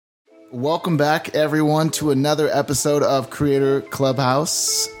Welcome back, everyone, to another episode of Creator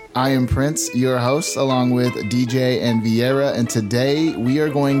Clubhouse. I am Prince, your host, along with DJ and Vieira, and today we are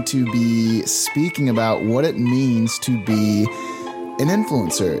going to be speaking about what it means to be an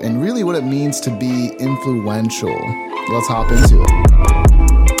influencer and really what it means to be influential. Let's hop into it.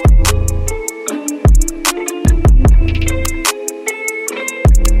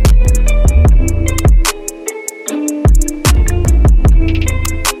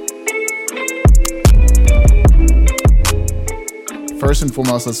 First and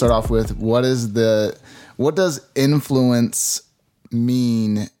foremost, let's start off with what does influence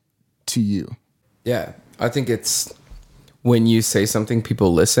mean to you? Yeah, I think it's when you say something,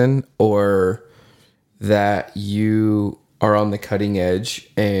 people listen, or that you are on the cutting edge,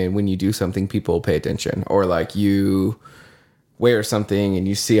 and when you do something, people pay attention, or like you wear something and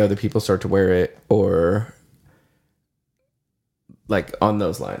you see other people start to wear it, or like on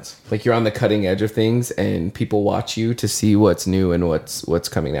those lines, like you're on the cutting edge of things and people watch you to see what's new and what's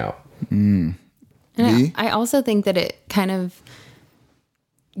coming out. And I also think that it kind of,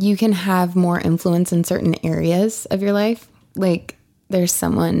 you can have more influence in certain areas of your life. Like there's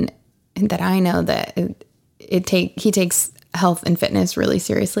someone that I know that he takes health and fitness really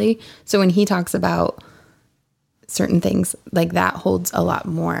seriously. So when he talks about certain things, like that holds a lot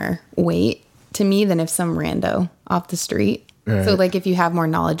more weight to me than if some rando off the street. Right. So like if you have more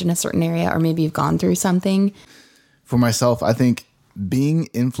knowledge in a certain area, or maybe you've gone through something. For myself, I think being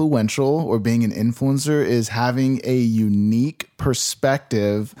influential or being an influencer is having a unique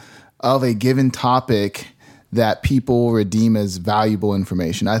perspective of a given topic that people redeem as valuable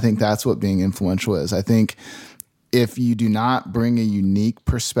information. I think that's what being influential is. I think if you do not bring a unique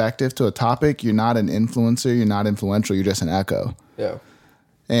perspective to a topic, you're not an influencer, you're not influential, you're just an echo. Yeah.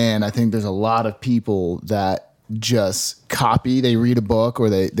 And I think there's a lot of people that just copy. They read a book or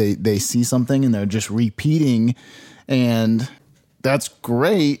they see something and they're just repeating, and that's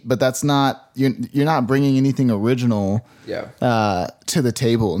great, but that's not, you're not bringing anything original to the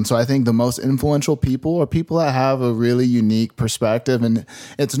table. And so I think the most influential people are people that have a really unique perspective, and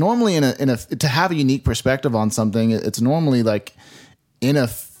it's normally to have a unique perspective on something, it's normally like in a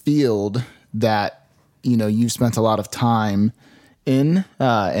field that you've spent a lot of time in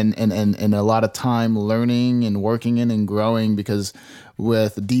and a lot of time learning and working in and growing, because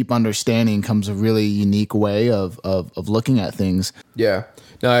with deep understanding comes a really unique way of looking at things. Yeah,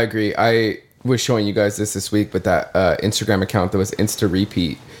 no, I agree. I was showing you guys this week, but that Instagram account that was Insta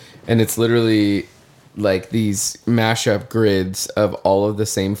Repeat, and it's literally like these mashup grids of all of the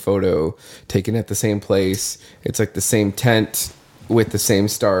same photo taken at the same place. It's like the same tent with the same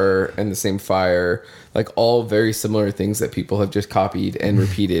star and the same fire, like all very similar things that people have just copied and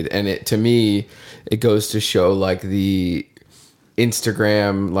repeated. And to me, it goes to show like the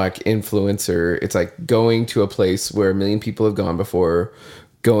Instagram, like influencer, it's like going to a place where a million people have gone before,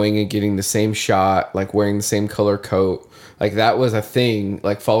 going and getting the same shot, like wearing the same color coat. Like that was a thing,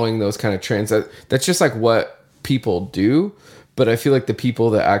 like following those kind of trends. That's just like what people do. But I feel like the people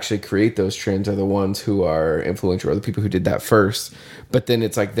that actually create those trends are the ones who are influential, or the people who did that first. But then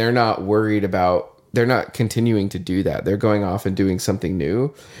it's like they're not worried about, they're not continuing to do that. They're going off and doing something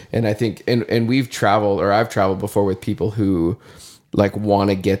new. And I think, and we've traveled, or I've traveled before with people who like want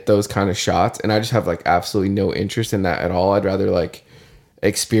to get those kind of shots. And I just have like absolutely no interest in that at all. I'd rather like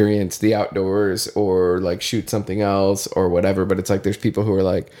experience the outdoors or like shoot something else or whatever. But it's like there's people who are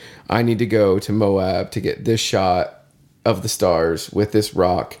like, I need to go to Moab to get this shot of the stars with this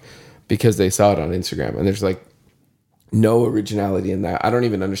rock because they saw it on Instagram, and there's like no originality in that. I don't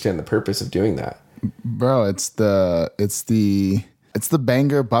even understand the purpose of doing that, bro. It's the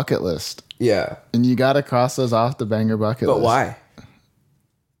banger bucket list. Yeah, and you got to cross those off the banger bucket list. But why?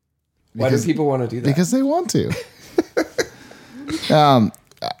 Why do people want to do that? Because they want to.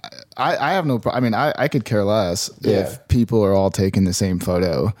 I have no problem. I mean, I could care less if people are all taking the same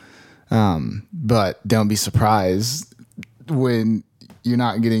photo. But don't be surprised when you're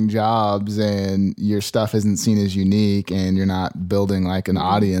not getting jobs and your stuff isn't seen as unique and you're not building like an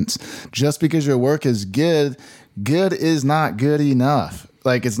audience. Just because your work is good is not good enough.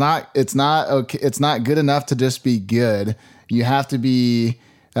 Like it's not okay. It's not good enough to just be good. You have to be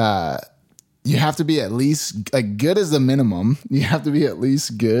at least like good is the minimum. You have to be at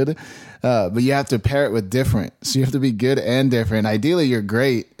least good. But you have to pair it with different. So you have to be good and different. Ideally, you're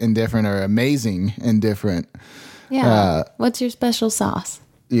great and different, or amazing and different. Yeah. What's your special sauce?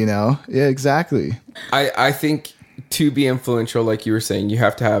 Yeah, exactly. I think to be influential, like you were saying, you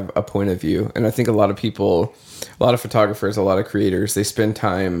have to have a point of view. And I think a lot of people, a lot of photographers, a lot of creators, they spend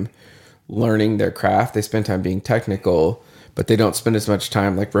time learning their craft. They spend time being technical, but they don't spend as much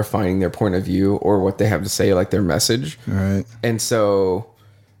time like refining their point of view or what they have to say, like their message. Right. And so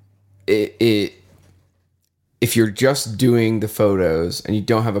if you're just doing the photos and you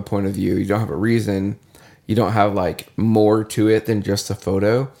don't have a point of view, you don't have a reason, you don't have like more to it than just a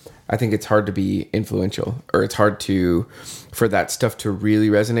photo, I think it's hard to be influential, or it's hard for that stuff to really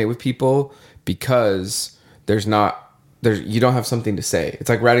resonate with people, because you don't have something to say. It's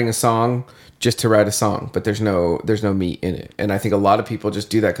like writing a song just to write a song, but there's no meat in it. And I think a lot of people just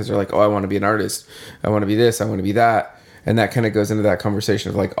do that because they're like, oh, I want to be an artist, I want to be this, I want to be that. And that kind of goes into that conversation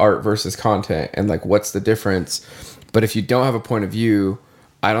of like art versus content and like what's the difference. But if you don't have a point of view,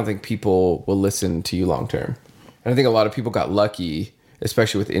 I don't think people will listen to you long term. And I think a lot of people got lucky,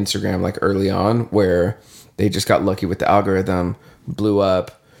 especially with Instagram, like early on, where they just got lucky with the algorithm, blew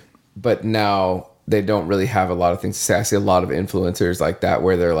up, but now they don't really have a lot of things to say. I see a lot of influencers like that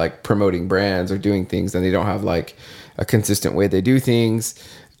where they're like promoting brands or doing things and they don't have like a consistent way they do things.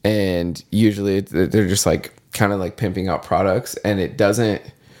 And usually they're just like kind of like pimping out products, and it doesn't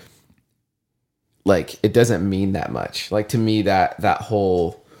mean that much. Like to me, that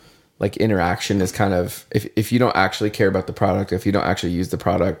whole like interaction is kind of, if you don't actually care about the product, if you don't actually use the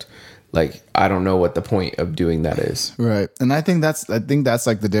product, like I don't know what the point of doing that is. Right. And I think that's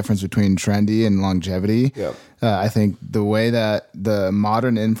like the difference between trendy and longevity. Yep. I think the way that the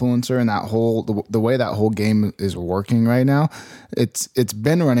modern influencer and that whole the way that whole game is working right now, it's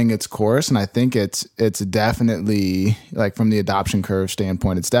been running its course, and I think it's definitely, like from the adoption curve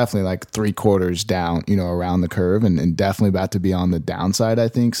standpoint, it's definitely like 3/4 down, around the curve, and definitely about to be on the downside, I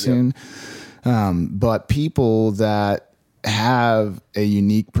think, soon. Yep. But people that have a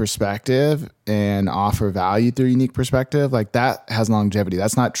unique perspective and offer value through a unique perspective, like that has longevity.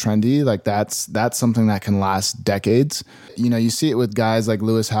 That's not trendy. Like that's something that can last decades. You see it with guys like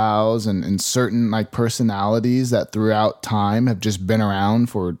Lewis Howes and certain like personalities that throughout time have just been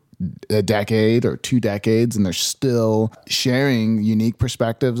around for a decade or 2 decades, and they're still sharing unique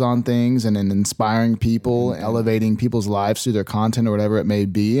perspectives on things and inspiring people, elevating people's lives through their content or whatever it may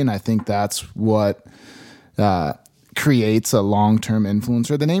be. And I think that's what creates a long-term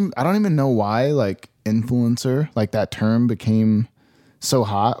influencer. The name, I don't even know why like influencer, like that term became so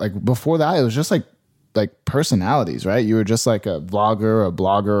hot. Like before that, it was just like personalities, right? You were just like a vlogger, a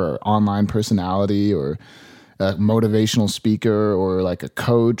blogger, or online personality, or a motivational speaker, or like a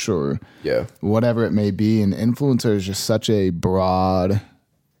coach, or whatever it may be. And influencer is just such a broad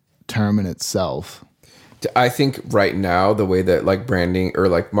term in itself. I think right now, the way that like branding or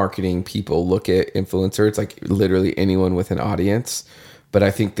like marketing people look at influencer, it's like literally anyone with an audience. But I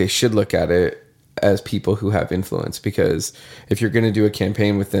think they should look at it as people who have influence, because if you're going to do a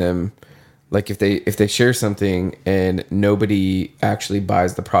campaign with them, like if they share something and nobody actually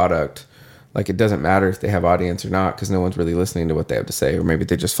buys the product, like it doesn't matter if they have audience or not, because no one's really listening to what they have to say. Or maybe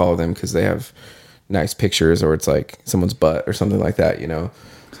they just follow them because they have nice pictures, or it's like someone's butt or something like that, So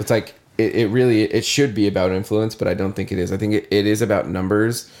it's like, it should be about influence, but I don't think it is. I think it is about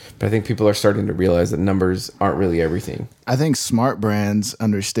numbers, but I think people are starting to realize that numbers aren't really everything. I think smart brands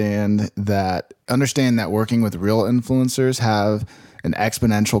understand that working with real influencers have an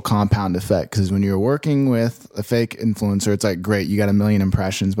exponential compound effect, because when you're working with a fake influencer, it's like, great, you got 1 million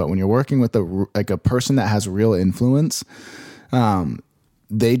impressions, but when you're working with a person that has real influence,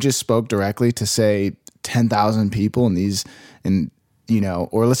 they just spoke directly to say 10,000 people,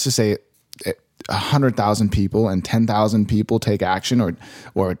 or let's just say 100,000 people, and 10,000 people take action,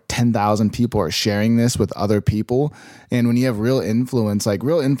 or 10,000 people are sharing this with other people. And when you have real influence, like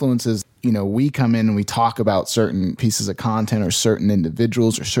real influence is, we come in and we talk about certain pieces of content or certain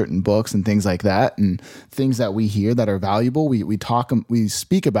individuals or certain books and things like that, and things that we hear that are valuable. We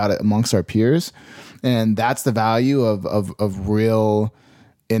speak about it amongst our peers, and that's the value of real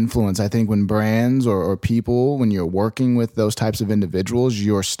influence. I think when brands or people, when you're working with those types of individuals,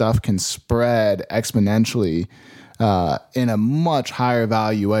 your stuff can spread exponentially in a much higher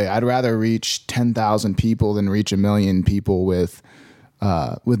value way. I'd rather reach 10,000 people than reach 1 million people with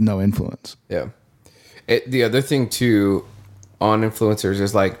no influence. Yeah. The other thing too on influencers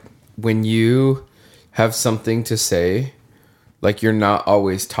is like, when you have something to say, like you're not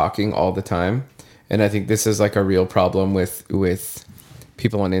always talking all the time. And I think this is like a real problem with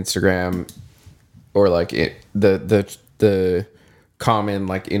people on Instagram, or like the common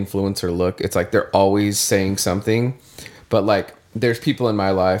like influencer look. It's like they're always saying something, but like there's people in my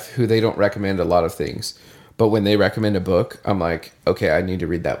life who they don't recommend a lot of things, but when they recommend a book, I'm like, okay, I need to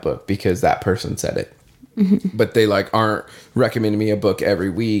read that book because that person said it. Mm-hmm. But they like aren't recommending me a book every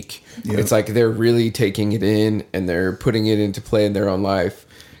week. Yep. It's like they're really taking it in and they're putting it into play in their own life.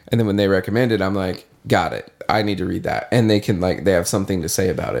 And then when they recommend it, I'm like, got it. I need to read that, and they have something to say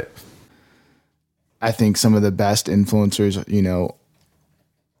about it. I think some of the best influencers,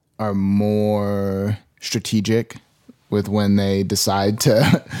 are more strategic with when they decide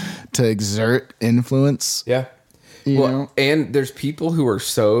to exert influence. Yeah. And there's people who are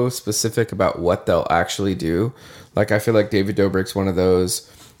so specific about what they'll actually do. Like, I feel like David Dobrik's one of those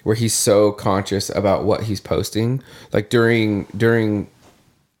where he's so conscious about what he's posting. Like during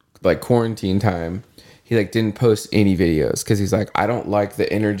like quarantine time, he like didn't post any videos because he's like, I don't like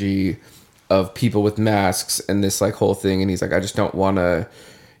the energy of people with masks and this like whole thing. And he's like, I just don't want to.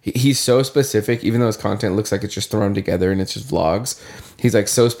 He's so specific, even though his content looks like it's just thrown together and it's just vlogs. He's like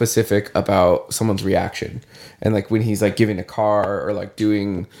so specific about someone's reaction. And like when he's like giving a car or like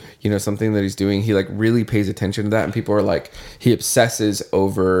doing, something that he's doing, he like really pays attention to that. And people are like, he obsesses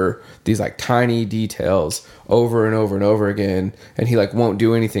over these like tiny details over and over and over again. And he like won't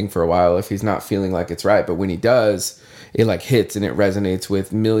do anything for a while if he's not feeling like it's right. But when he does, it like hits and it resonates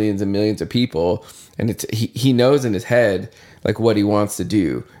with millions and millions of people. And it's he knows in his head like what he wants to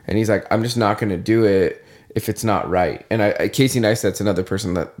do, and he's like, I'm just not going to do it if it's not right. And Casey Neistat's another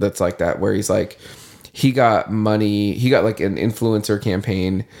person that's like that, where he's like, he got money, he got like an influencer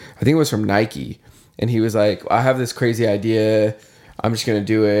campaign, I think it was from Nike, and he was like, I have this crazy idea, I'm just going to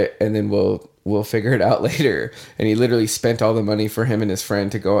do it, and then we'll figure it out later. And he literally spent all the money for him and his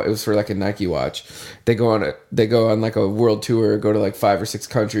friend to go. It was for like a Nike watch. They go on like a world tour, go to like 5 or 6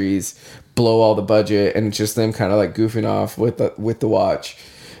 countries, blow all the budget, and it's just them kind of like goofing off with the watch.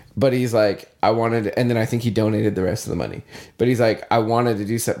 But he's like, I wanted, and then I think he donated the rest of the money. But he's like, I wanted to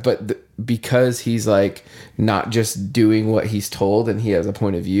do something, but because he's like not just doing what he's told, and he has a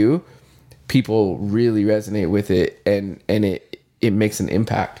point of view, people really resonate with it, and it makes an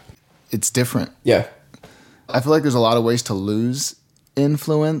impact. It's different. Yeah. I feel like there's a lot of ways to lose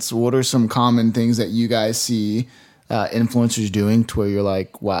influence. What are some common things that you guys see influencers doing to where you're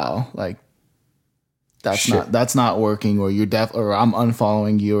like, wow, like that's not working, or you're or I'm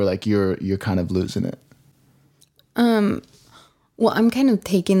unfollowing you, or like you're kind of losing it? Well, I'm kind of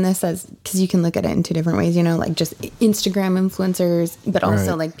taking this as, because you can look at it in 2 different ways, like just Instagram influencers, but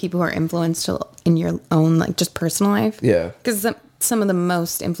also like people who are influential in your own like just personal life. Yeah. Because some of the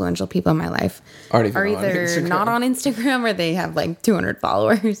most influential people in my life are either not on Instagram or they have like 200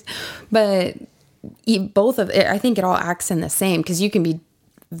 followers. But both of it, I think it all acts in the same, because you can be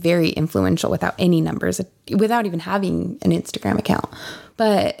very influential without any numbers, without even having an Instagram account.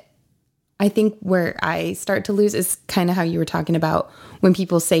 But I think where I start to lose is kind of how you were talking about when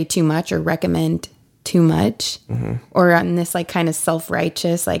people say too much or recommend too much, or on this like kind of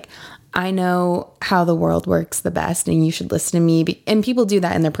self-righteous, like, I know how the world works the best and you should listen to me. And people do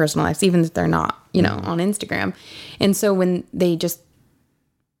that in their personal lives, even if they're not, on Instagram. And so when they just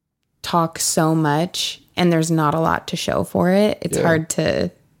talk so much and there's not a lot to show for it, it's hard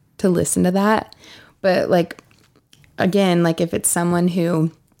to listen to that. But like, again, like if it's someone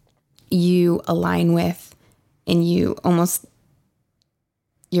who you align with and you're what's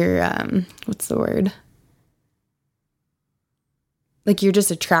the word? Like you're just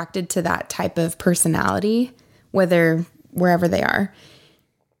attracted to that type of personality, wherever they are.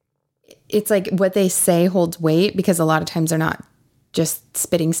 It's like what they say holds weight, because a lot of times they're not just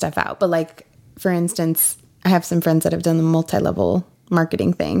spitting stuff out. But like, for instance, I have some friends that have done the multi-level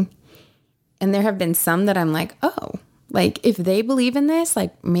marketing thing. And there have been some that I'm like, oh, like if they believe in this,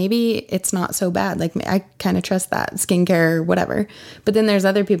 like maybe it's not so bad. Like I kind of trust that, skincare or whatever. But then there's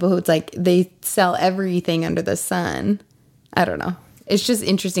other people who it's like they sell everything under the sun. I don't know. It's just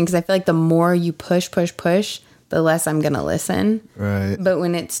interesting because I feel like the more you push, the less I'm going to listen. Right. But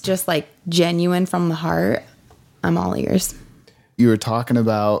when it's just like genuine from the heart, I'm all ears. You were talking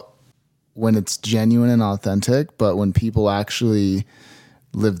about when it's genuine and authentic, but when people actually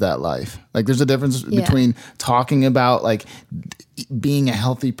live that life. Like there's a difference between talking about like being a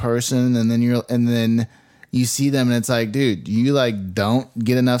healthy person and then you see them and it's like, dude, you like don't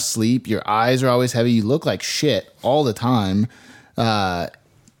get enough sleep. Your eyes are always heavy. You look like shit all the time.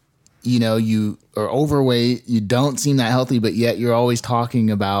 You are overweight. You don't seem that healthy, but yet you're always talking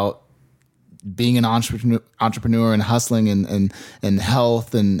about being an entrepreneur and hustling and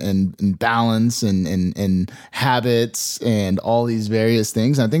health and balance and habits and all these various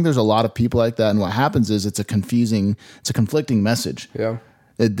things. And I think there's a lot of people like that. And what happens is it's a conflicting message. Yeah.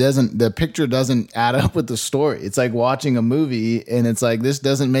 The picture doesn't add up with the story. It's like watching a movie and it's like, this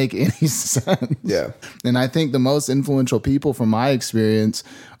doesn't make any sense. Yeah. And I think the most influential people from my experience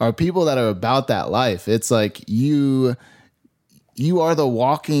are people that are about that life. It's like you are the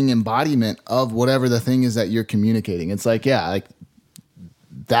walking embodiment of whatever the thing is that you're communicating. It's like,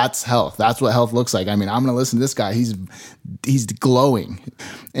 that's health. That's what health looks like. I mean, I'm going to listen to this guy. He's glowing.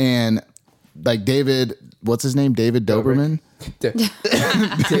 And like David, what's his name? David Doberman? David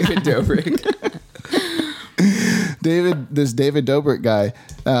Dobrik. This David Dobrik guy,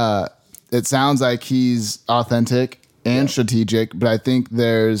 it sounds like he's authentic and strategic, but I think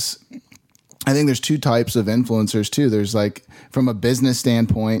there's two types of influencers too. There's like, from a business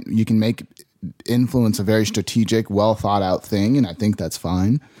standpoint, you can make influence a very strategic, well thought out thing, and I think that's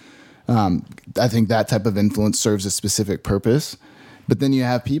fine. I think that type of influence serves a specific purpose. But then you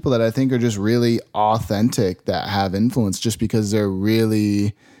have people that I think are just really authentic that have influence just because they're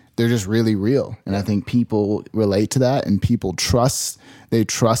just really real. And I think people relate to that, and people trust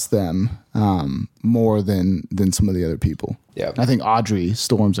them more than some of the other people. Yeah. I think Audrey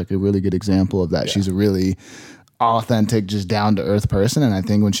Storm's like a really good example of that. Yeah. She's a really authentic, just down to earth person. And I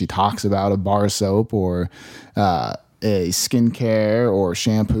think when she talks about a bar of soap or a skincare or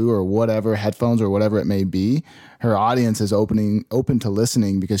shampoo or whatever, headphones or whatever it may be, her audience is open to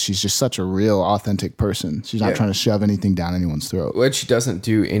listening because she's just such a real, authentic person. She's not trying to shove anything down anyone's throat. But she doesn't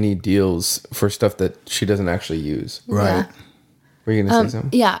do any deals for stuff that she doesn't actually use. Right. Yeah. Were you going to say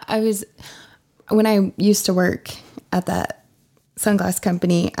something? Yeah, when I used to work at that sunglass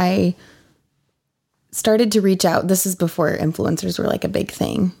company, I started to reach out. This is before influencers were like a big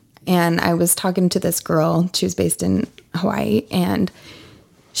thing. And I was talking to this girl. She was based in Hawaii, and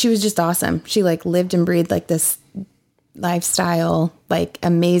she was just awesome. She like lived and breathed like this lifestyle, like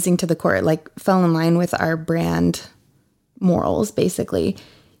amazing to the core, like fell in line with our brand morals, basically.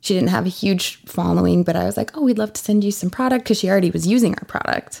 She didn't have a huge following, but I was like, oh, we'd love to send you some product, because she already was using our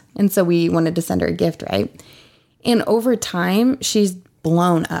product. And so we wanted to send her a gift, right? And over time, she's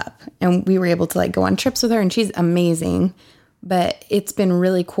blown up, and we were able to like go on trips with her, and she's amazing. But it's been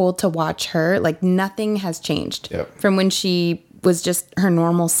really cool to watch her. Like, nothing has changed from when she was just her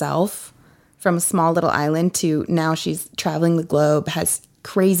normal self from a small little island to now she's traveling the globe, has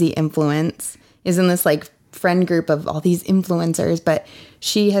crazy influence, is in this like friend group of all these influencers, but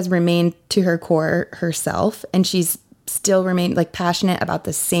she has remained to her core herself, and she's still remained like passionate about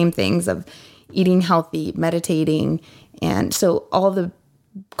the same things of eating healthy, meditating. And so all the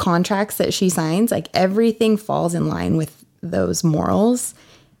contracts that she signs, like everything falls in line with those morals.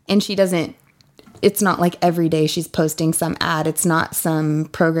 And she doesn't, it's not like every day she's posting some ad. It's not some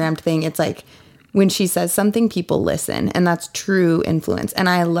programmed thing. It's like when she says something, people listen, and that's true influence. And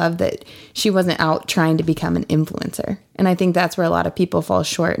I love that she wasn't out trying to become an influencer. And I think that's where a lot of people fall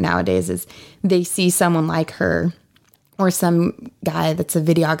short nowadays, is they see someone like her or some guy that's a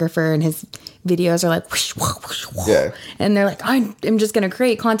videographer and his videos are like, whoosh, whoosh, whoosh, whoosh. Yeah. And they're like, I'm just going to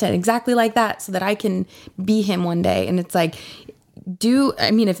create content exactly like that so that I can be him one day. And it's like,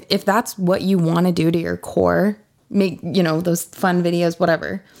 if that's what you want to do to your core, make, those fun videos,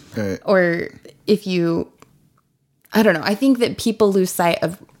 whatever. Right. Or if you, I don't know. I think that people lose sight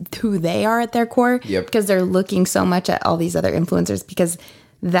of who they are at their core because they're looking so much at all these other influencers because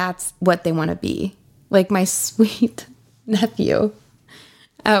that's what they want to be. Like my sweet nephew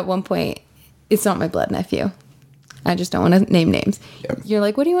at one point, it's not my blood nephew. I just don't want to name names. Yep. You're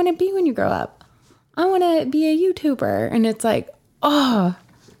like, what do you want to be when you grow up? I want to be a YouTuber. And it's like, I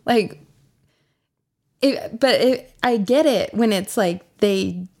get it when it's like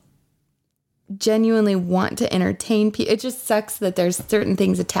they genuinely want to entertain people. It just sucks that there's certain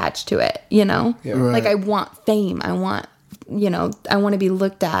things attached to it, Yeah. Right. Like I want fame. I want, I want to be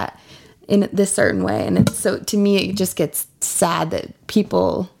looked at in this certain way. And it's so, to me, it just gets sad that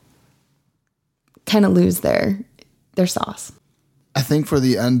people kind of lose their sauce. I think for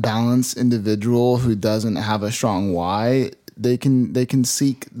the unbalanced individual who doesn't have a strong why, they can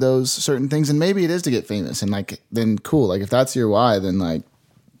seek those certain things, and maybe it is to get famous, and like then cool. Like if that's your why, then like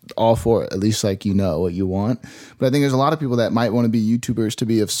all for it. At least like what you want. But I think there's a lot of people that might want to be YouTubers to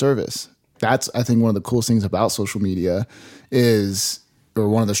be of service. That's I think one of the coolest things about social media or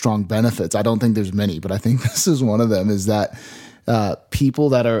one of the strong benefits. I don't think there's many, but I think this is one of them. Is that people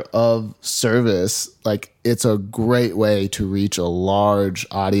that are of service, like it's a great way to reach a large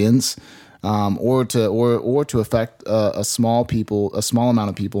audience, or to affect a small amount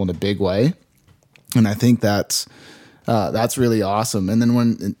of people in a big way. And I think that's really awesome. And then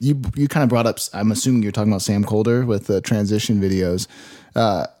when you kind of brought up, I'm assuming you're talking about Sam Kolder with the transition videos.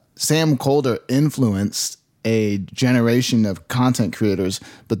 Sam Kolder influenced a generation of content creators,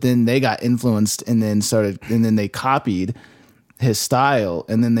 but then they got influenced and then they copied his style,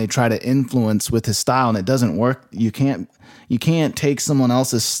 and then they try to influence with his style, and it doesn't work. You can't take someone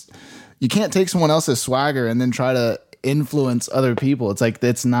else's swagger and then try to influence other people. It's like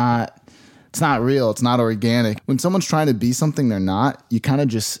that's not It's not real. It's not organic. When someone's trying to be something they're not, you kind of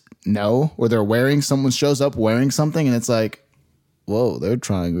just know, or they're wearing, someone shows up wearing something and it's like, whoa, they're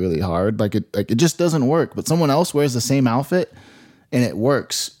trying really hard. Like it just doesn't work. But someone else wears the same outfit and it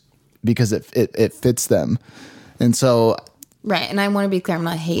works because it fits them. And so, right. And I want to be clear, I'm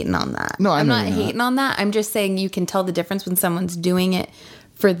not hating on that. No, I'm not hating on that. I'm just saying you can tell the difference when someone's doing it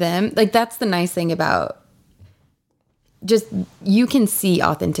for them. Like, that's the nice thing about just, you can see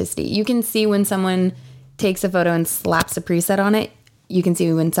authenticity. You can see when someone takes a photo and slaps a preset on it. You can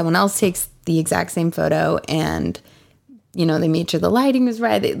see when someone else takes the exact same photo and, you know, they made sure the lighting was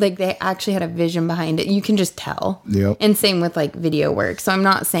right. They actually had a vision behind it. You can just tell. Yep. And same with like video work. So I'm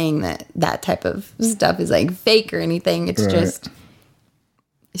not saying that type of stuff is like fake or anything. It's right.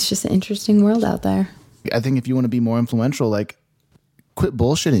 It's just an interesting world out there. I think if you want to be more influential, like, quit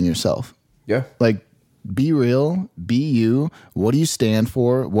bullshitting yourself. Yeah. Like, be real, be you. What do you stand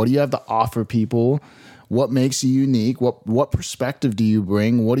for? What do you have to offer people? What makes you unique? What perspective do you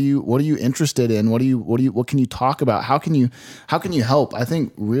bring? What are you interested in? What can you talk about? How can you help? I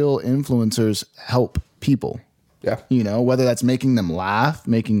think real influencers help people. Yeah. You know, whether that's making them laugh,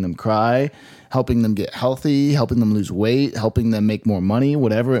 making them cry, helping them get healthy, helping them lose weight, helping them make more money,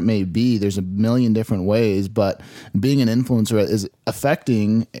 whatever it may be. There's a million different ways, but being an influencer is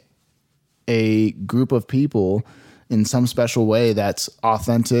affecting a group of people in some special way that's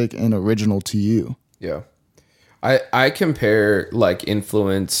authentic and original to you. Yeah. I compare like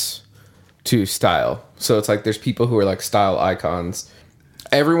influence to style. So it's like there's people who are like style icons.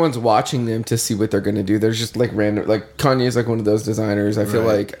 Everyone's watching them to see what they're going to do. There's just like random, like Kanye is like one of those designers. I feel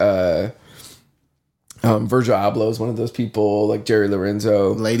like Virgil Abloh is one of those people, like Jerry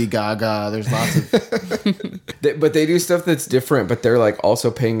Lorenzo. Lady Gaga. There's lots of... But they do stuff that's different, but they're like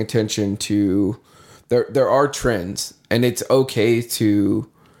also paying attention to... There are trends, and it's okay to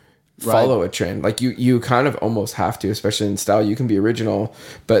follow a trend. Like you kind of almost have to, especially in style. You can be original,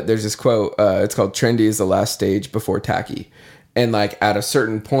 but there's this quote, it's called "Trendy is the last stage before tacky." And like at a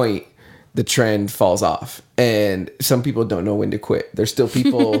certain point, the trend falls off, and some people don't know when to quit. There's still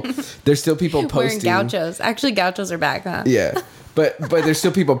people posting wearing gauchos. Actually, gauchos are back, huh? Yeah. But there's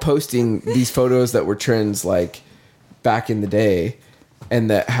still people posting these photos that were trends like back in the day,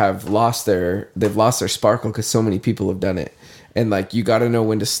 and that have lost their sparkle because so many people have done it. And like you got to know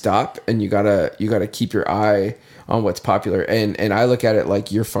when to stop, and you gotta keep your eye on what's popular. And I look at it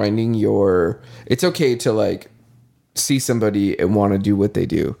like you're finding it's okay to like see somebody and want to do what they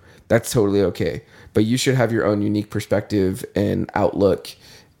do. That's totally okay. But you should have your own unique perspective and outlook,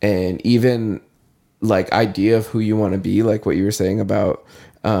 and even like idea of who you want to be. Like what you were saying about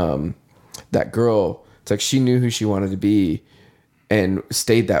that girl. It's like she knew who she wanted to be and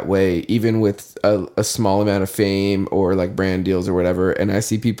stayed that way, even with a small amount of fame or like brand deals or whatever. And I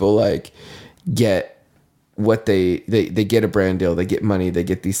see people like get what they get a brand deal, they get money, they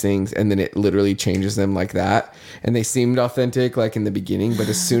get these things, and then it literally changes them like that. And they seemed authentic like in the beginning, but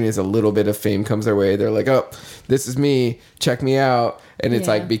as soon as a little bit of fame comes their way, they're like, oh, this is me, check me out. And it's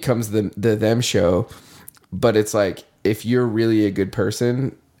like becomes the them show. But it's like, if you're really a good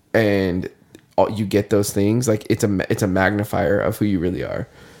person and you get those things, like it's a magnifier of who you really are.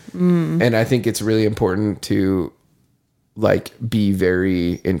 And I think it's really important to like be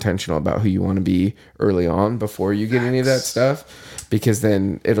very intentional about who you want to be early on before you get any of that stuff, because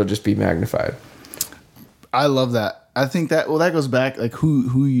then it'll just be magnified. I love that. I think that goes back, like who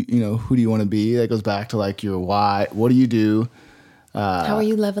do you want to be? That goes back to like your why. What do you do? How are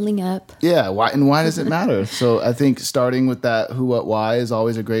you leveling up? Yeah. Why does it matter? So I think starting with that who, what, why is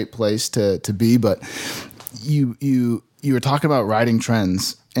always a great place to be. But you were talking about riding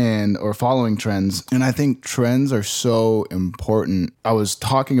trends or following trends. And I think trends are so important. I was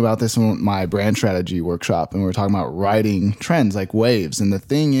talking about this in my brand strategy workshop, and we were talking about riding trends like waves. And the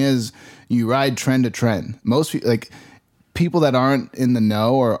thing is, you ride trend to trend. Most people, like people that aren't in the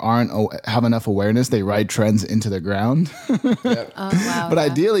know or have enough awareness, they ride trends into the ground. Yep. Oh, wow. But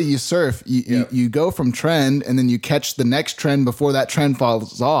ideally you surf, you go from trend, and then you catch the next trend before that trend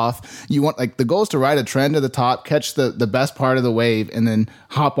falls off. You want, like, the goal is to ride a trend to the top, catch the best part of the wave, and then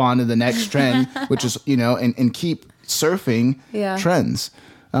hop on to the next trend, which is, and keep surfing trends.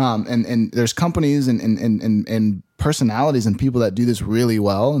 And there's companies and personalities and people that do this really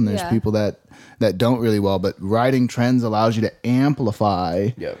well, and there's people that don't really well, but riding trends allows you to amplify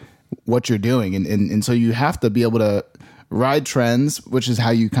what you're doing. And so you have to be able to ride trends, which is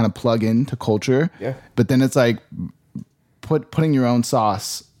how you kind of plug into culture. Yeah. But then it's like putting your own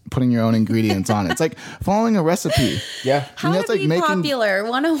sauce, putting your own ingredients on it. It's like following a recipe. Yeah. How to be popular,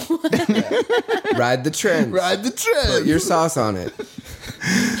 101. Ride the trend. Ride the trend. Put your sauce on it.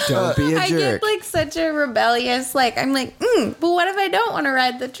 Don't be a I jerk. get like such a rebellious, like, I'm like, but what if I don't want to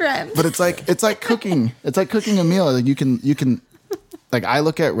ride the trend? But it's like cooking. It's like cooking a meal. Like you can, like I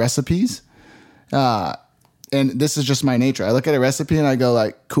look at recipes, and this is just my nature. I look at a recipe and I go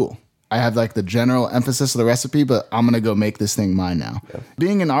like, cool. I have like the general emphasis of the recipe, but I'm going to go make this thing mine now. Yeah.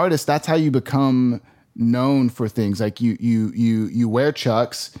 Being an artist, that's how you become known for things. Like you wear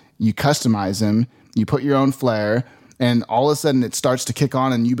Chucks, you customize them, you put your own flair, and all of a sudden it starts to kick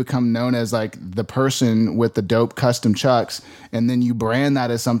on and you become known as like the person with the dope custom Chucks. And then you brand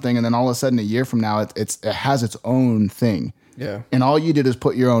that as something. And then all of a sudden a year from now, it has its own thing. Yeah. And all you did is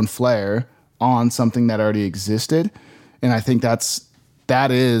put your own flair on something that already existed. And I think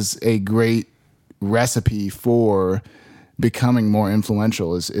that is a great recipe for becoming more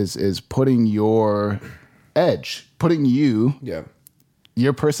influential is putting your edge, putting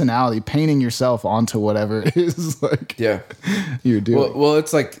your personality, painting yourself onto whatever it is like you're doing. Well,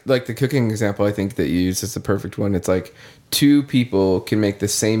 it's like the cooking example I think that you use is the perfect one. It's like two people can make the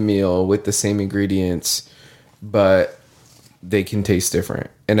same meal with the same ingredients, but they can taste different.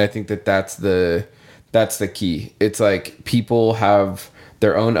 And I think that's the key. It's like people have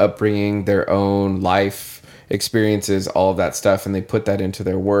their own upbringing, their own life experiences, all of that stuff, and they put that into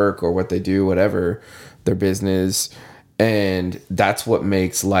their work or what they do, whatever, their business. And that's what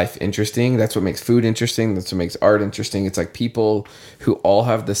makes life interesting. That's what makes food interesting. That's what makes art interesting. It's like people who all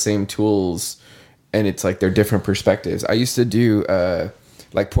have the same tools, and it's like they're different perspectives. I used to do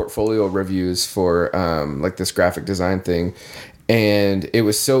like portfolio reviews for like this graphic design thing. And it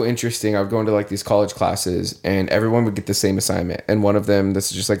was so interesting. I would go into like these college classes and everyone would get the same assignment. And one of them, this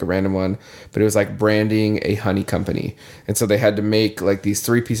is just like a random one, but it was like branding a honey company. And so they had to make like these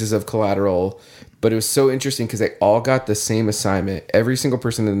 3 pieces of collateral. But it was so interesting because they all got the same assignment. Every single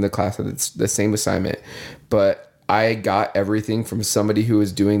person in the class had the same assignment. But I got everything from somebody who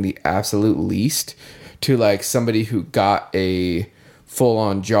was doing the absolute least to like somebody who got a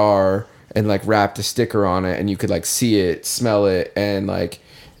full-on jar and like wrapped a sticker on it and you could like see it, smell it, and like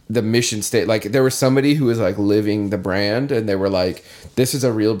the mission state. Like there was somebody who was like living the brand and they were like, this is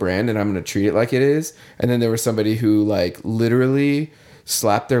a real brand and I'm going to treat it like it is. And then there was somebody who like literally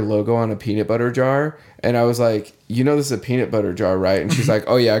slapped their logo on a peanut butter jar. And I was like, you know, this is a peanut butter jar, right? And she's like,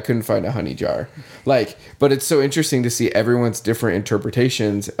 oh yeah, I couldn't find a honey jar. Like, but it's so interesting to see everyone's different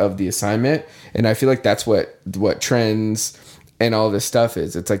interpretations of the assignment. And I feel like that's what trends and all this stuff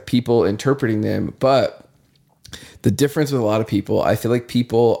is. It's like people interpreting them. But the difference with a lot of people, I feel like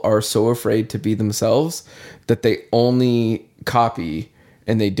people are so afraid to be themselves that they only copy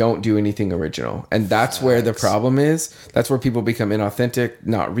and they don't do anything original. And that's where the problem is. That's where people become inauthentic,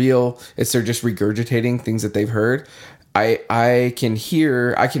 not real. It's they're just regurgitating things that they've heard. I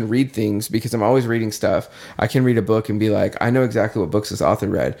can read things because I'm always reading stuff. I can read a book and be like, I know exactly what books this author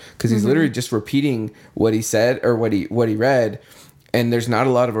read because he's literally just repeating what he said or what he read. And there's not a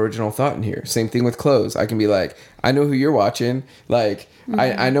lot of original thought in here. Same thing with clothes. I can be like, I know who you're watching. Like,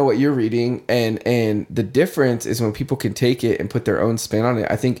 I know what you're reading. And the difference is when people can take it and put their own spin on it.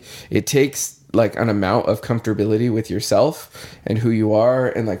 I think it takes like an amount of comfortability with yourself and who you are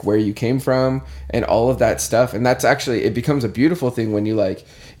and like where you came from and all of that stuff. And that's actually, it becomes a beautiful thing when you like,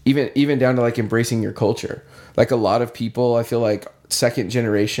 even down to like embracing your culture. Like a lot of people, I feel like second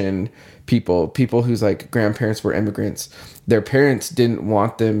generation people whose like grandparents were immigrants, their parents didn't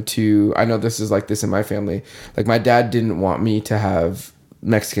want them to, I know this is like this in my family. Like my dad didn't want me to have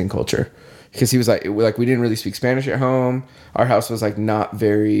Mexican culture because he was like we didn't really speak Spanish at home. Our house was like not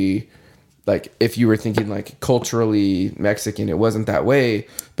very, like if you were thinking like culturally Mexican, it wasn't that way,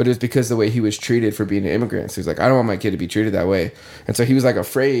 but it was because the way he was treated for being an immigrant. So he was like, I don't want my kid to be treated that way. And so he was like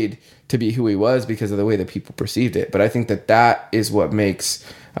afraid to be who he was because of the way that people perceived it. But I think that is what makes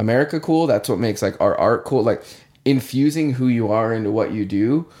America cool. That's what makes like our art cool. Like infusing who you are into what you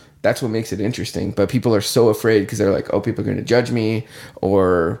do. That's what makes it interesting. But people are so afraid because they're like, oh, people are going to judge me,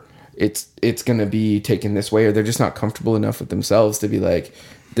 or it's going to be taken this way, or they're just not comfortable enough with themselves to be like,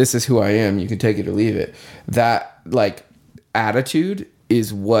 this is who I am. You can take it or leave it. That like attitude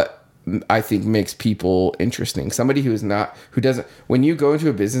is what I think makes people interesting. Somebody who doesn't, when you go into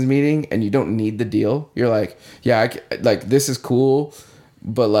a business meeting and you don't need the deal, you're like, yeah, like this is cool,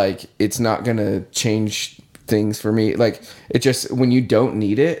 but like, it's not going to change things for me. Like it just, when you don't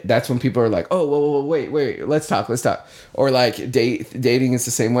need it, that's when people are like, oh, whoa, wait, let's talk. Or like dating is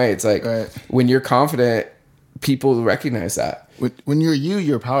the same way. It's like when you're confident, people recognize that. When you're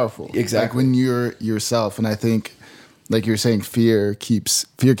you're powerful. Exactly. Like when you're yourself. And I think, like you're saying, fear keeps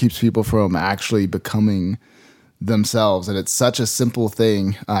people from actually becoming themselves. And it's such a simple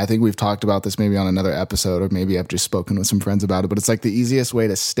thing. I think we've talked about this maybe on another episode, or maybe I've just spoken with some friends about it, but it's like the easiest way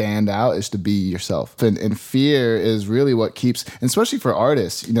to stand out is to be yourself. And fear is really what keeps, and especially for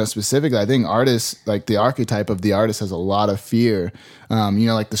artists, you know, specifically, I think artists, like the archetype of the artist has a lot of fear. You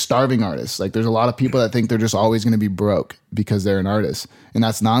know, like the starving artist, like there's a lot of people that think they're just always going to be broke because they're an artist. And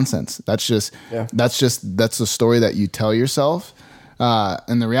that's nonsense. That's the story that you tell yourself.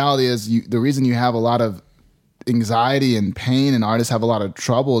 And the reality is the reason you have a lot of anxiety and pain and artists have a lot of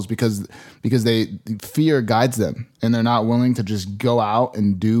trouble is because fear guides them and they're not willing to just go out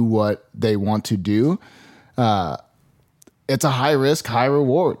and do what they want to do. It's a high risk, high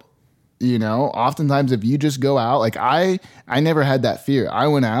reward. You know, oftentimes if you just go out, like I never had that fear. I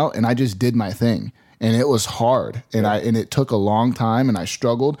went out and I just did my thing, and it was hard, and it took a long time, and I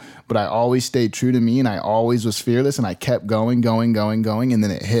struggled, but I always stayed true to me, and I always was fearless, and I kept going, and then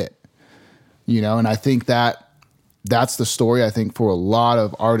it hit. You know, and I think that's the story, I think, for a lot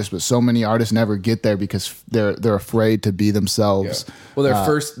of artists, but so many artists never get there because they're afraid to be themselves. Yeah.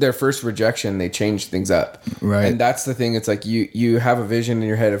 Well, their first rejection, they change things up. Right. And that's the thing. It's like you have a vision in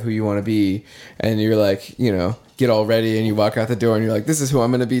your head of who you want to be, and you're like, you know, get all ready, and you walk out the door and you're like, this is who I'm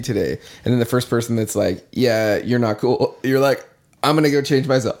going to be today. And then the first person that's like, yeah, you're not cool. You're like, I'm going to go change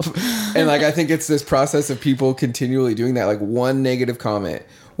myself. And like, I think it's this process of people continually doing that. Like one negative comment,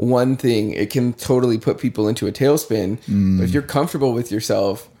 one thing, it can totally put people into a tailspin. But if you're comfortable with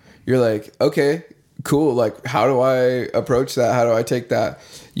yourself, you're like, okay, cool. Like, how do I approach that? How do I take that?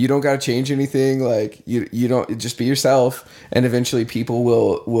 You don't got to change anything. Like you don't, just be yourself, and eventually people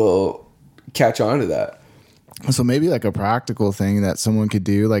will catch on to that. So maybe like a practical thing that someone could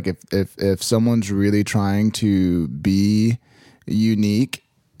do, like if someone's really trying to be unique,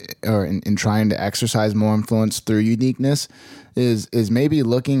 or in trying to exercise more influence through uniqueness, is maybe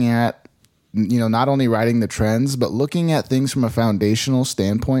looking at, you know, not only writing the trends, but looking at things from a foundational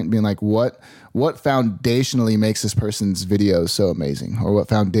standpoint, being like, what foundationally makes this person's videos so amazing, or what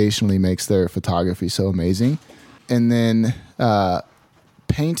foundationally makes their photography so amazing, and then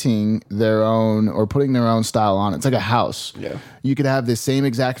painting their own or putting their own style on it. It's like a house. Yeah. You could have the same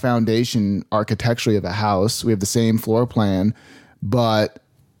exact foundation architecturally of a house. We have the same floor plan, but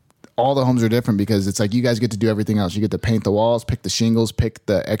all the homes are different because it's like you guys get to do everything else. You get to paint the walls, pick the shingles, pick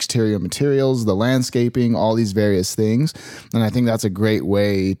the exterior materials, the landscaping, all these various things. And I think that's a great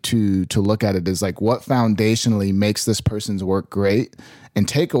way to look at it, is like what foundationally makes this person's work great, and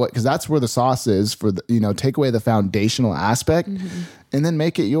take away, because that's where the sauce is for the, you know, take away the foundational aspect, and then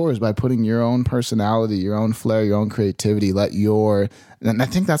make it yours by putting your own personality, your own flair, your own creativity. And I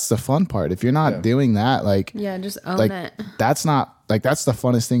think that's the fun part. If you're not doing that, like, just own it. That's not, like, that's the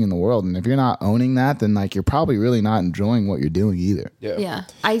funnest thing in the world. And if you're not owning that, then like you're probably really not enjoying what you're doing either. Yeah.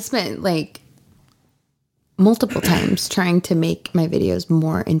 I spent like multiple times trying to make my videos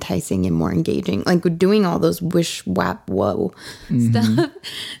more enticing and more engaging, like doing all those wish whap whoa stuff.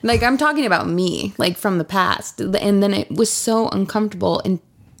 Like I'm talking about me, like from the past, and then it was so uncomfortable and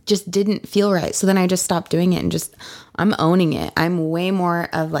just didn't feel right. So then I just stopped doing it, and just I'm owning it. I'm way more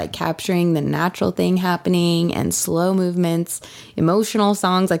of like capturing the natural thing happening and slow movements, emotional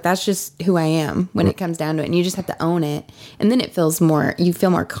songs. Like that's just who I am when it comes down to it. And you just have to own it. And then it feels more, you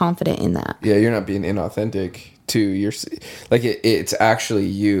feel more confident in that. Yeah, you're not being inauthentic to your, like it's actually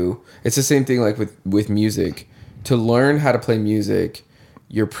you. It's the same thing like with music. To learn how to play music,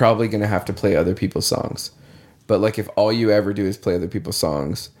 you're probably going to have to play other people's songs. But like if all you ever do is play other people's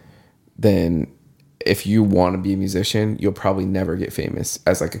songs, then if you want to be a musician, you'll probably never get famous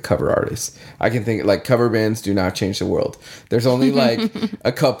as like a cover artist. I can think like cover bands do not change the world. There's only like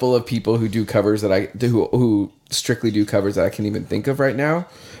a couple of people who do covers who strictly do covers that I can even think of right now.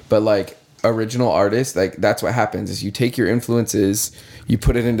 But like original artists, like that's what happens is you take your influences, you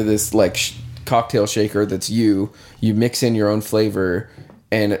put it into this like cocktail shaker that's you mix in your own flavor,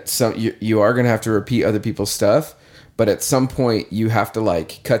 and you are going to have to repeat other people's stuff. But at some point you have to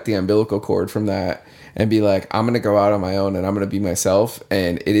like cut the umbilical cord from that and be like, I'm going to go out on my own and I'm going to be myself.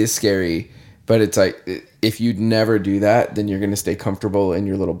 And it is scary, but it's like, if you never do that, then you're going to stay comfortable in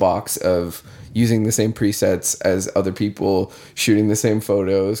your little box of using the same presets as other people, shooting the same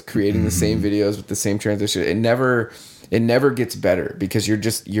photos, creating the same videos with the same transition. It never gets better because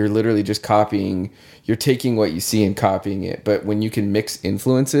you're literally just copying. You're taking what you see and copying it. But when you can mix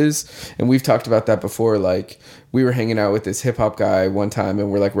influences, and we've talked about that before, like we were hanging out with this hip hop guy one time and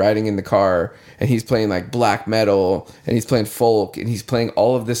we're like riding in the car and he's playing like black metal and he's playing folk and he's playing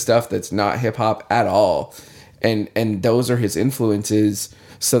all of this stuff that's not hip hop at all. And those are his influences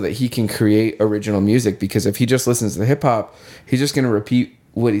so that he can create original music, because if he just listens to hip hop, he's just going to repeat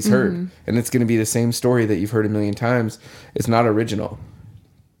what he's heard. And it's going to be the same story that you've heard a million times. It's not original.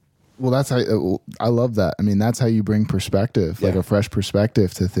 Well, that's how I love that. I mean, that's how you bring perspective, like a fresh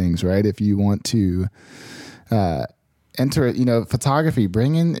perspective to things, right? If you want to enter, photography,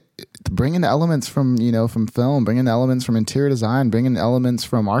 bring in elements from, from film, bring in elements from interior design, bring in elements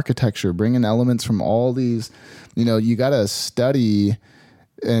from architecture, bring in elements from all these, you got to study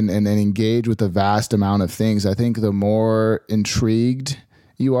and engage with a vast amount of things. I think the more intrigued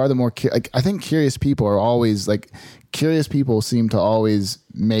you are, the more I think curious people are always curious people seem to always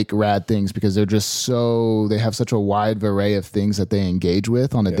make rad things because they're just they have such a wide array of things that they engage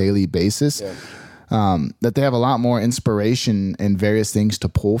with on a daily basis. That they have a lot more inspiration and various things to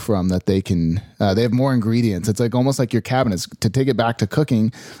pull from that they can, they have more ingredients. It's almost like your cabinets. To take it back to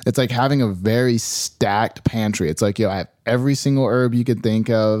cooking, it's like having a very stacked pantry. It's like, I have every single herb you could think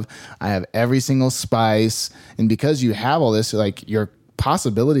of. I have every single spice. And because you have all this, your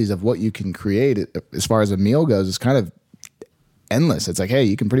possibilities of what you can create as far as a meal goes is kind of endless. It's like, hey,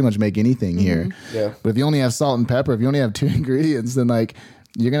 you can pretty much make anything here. Yeah. But if you only have salt and pepper, if you only have 2 ingredients, then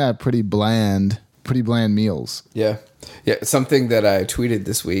you're going to have pretty bland meals. Yeah. Something that I tweeted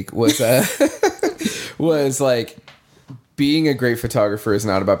this week was being a great photographer is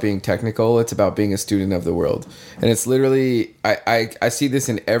not about being technical. It's about being a student of the world. And it's literally, I see this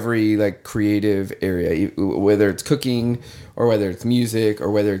in every creative area, whether it's cooking or whether it's music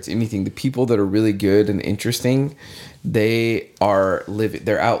or whether it's anything. The people that are really good and interesting, they're out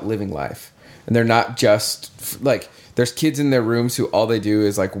living life. And they're not just there's kids in their rooms who all they do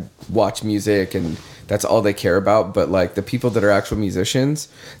is watch music and that's all they care about. But the people that are actual musicians,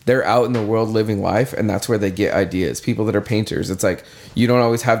 they're out in the world living life, and that's where they get ideas. People that are painters, it's you don't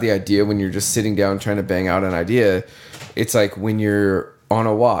always have the idea when you're just sitting down trying to bang out an idea. It's when you're on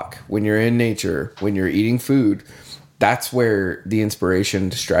a walk, when you're in nature, when you're eating food, that's where the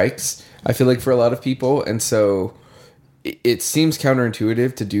inspiration strikes, I feel for a lot of people. And so it seems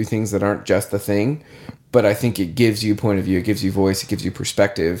counterintuitive to do things that aren't just the thing, but I think it gives you point of view, it gives you voice, it gives you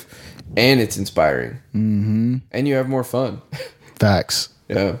perspective, and it's inspiring. Mm-hmm. And you have more fun. Facts.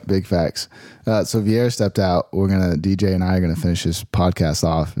 Yeah. Big facts. So Vier stepped out. DJ and I are going to finish this podcast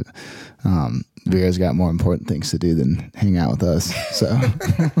off. Vier's got more important things to do than hang out with us. So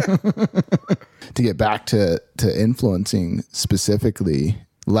to get back to influencing specifically,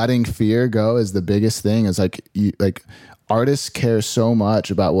 letting fear go is the biggest thing. It's artists care so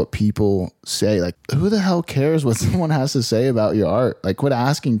much about what people say. Who the hell cares what someone has to say about your art? Quit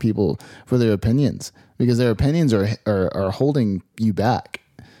asking people for their opinions, because their opinions are holding you back.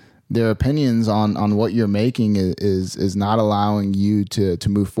 Their opinions on what you're making is not allowing you to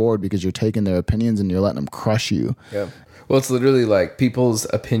move forward, because you're taking their opinions and you're letting them crush you. Yeah. Well, it's literally people's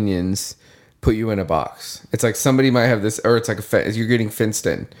opinions put you in a box. It's somebody might have this, or it's you're getting fenced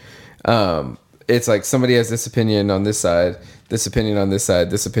in. It's somebody has this opinion on this side, this opinion on this side,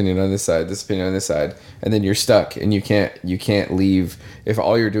 this opinion on this side, this opinion on this side, and then you're stuck and you can't leave. If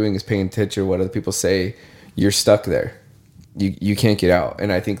all you're doing is paying attention to what other people say, you're stuck there. You can't get out.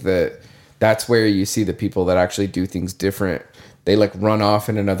 And I think that's where you see the people that actually do things different. They run off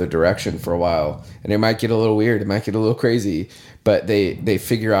in another direction for a while, and it might get a little weird, it might get a little crazy, but they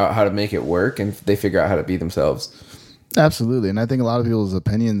figure out how to make it work, and they figure out how to be themselves. Absolutely. And I think a lot of people's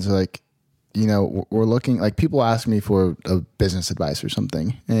opinions are we're looking, people ask me for a business advice or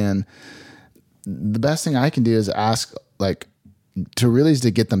something, and the best thing I can do is ask, to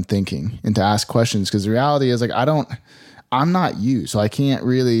get them thinking and to ask questions, because the reality is I'm not you, so I can't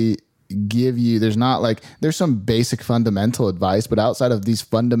really give you, there's some basic fundamental advice, but outside of these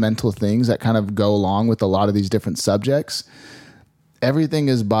fundamental things that kind of go along with a lot of these different subjects, everything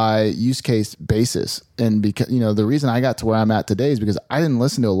is by use case basis. And because, the reason I got to where I'm at today is because I didn't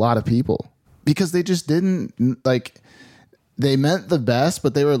listen to a lot of people, because they just didn't they meant the best,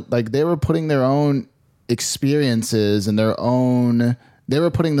 but they were putting their own experiences and they're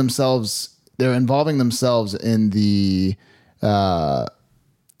involving themselves in the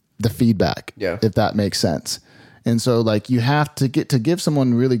feedback, if that makes sense. And so you have to give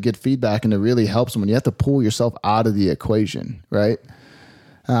someone really good feedback and to really help someone, you have to pull yourself out of the equation, right?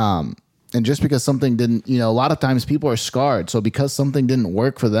 And just because something didn't, a lot of times people are scarred. So because something didn't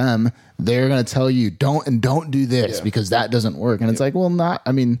work for them, they're going to tell you don't do this because that doesn't work. And it's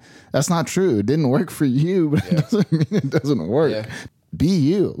that's not true. It didn't work for you, but it doesn't mean it doesn't work. Yeah. Be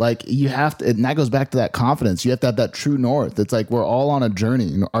you. You have to, and that goes back to that confidence. You have to have that true north. It's we're all on a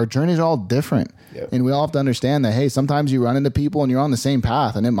journey. Our journeys are all different. Yep. And we all have to understand that, hey, sometimes you run into people and you're on the same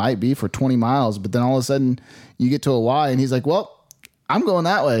path, and it might be for 20 miles, but then all of a sudden you get to a Y and he's like, well, I'm going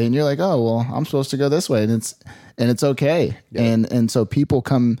that way, and you're like, oh well, I'm supposed to go this way, and it's okay. Yeah. And so people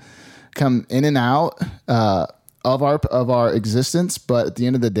come in and out of our existence, but at the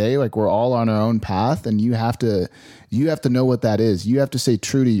end of the day, like, we're all on our own path, and you have to know what that is. You have to stay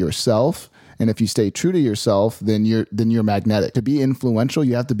true to yourself. And if you stay true to yourself, then you're magnetic. To be influential,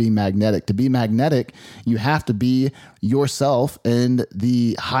 you have to be magnetic. To be magnetic, you have to be yourself and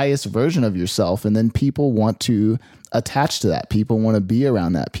the highest version of yourself. And then people want to attach to that. People want to be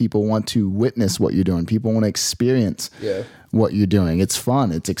around that. People want to witness what you're doing. People want to experience what you're doing. It's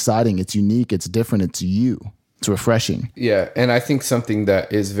fun. It's exciting. It's unique. It's different. It's you. It's refreshing. Yeah. And I think something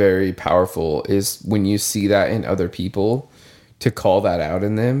that is very powerful is when you see that in other people, to call that out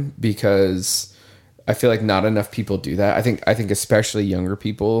in them, because I feel like not enough people do that. I think especially younger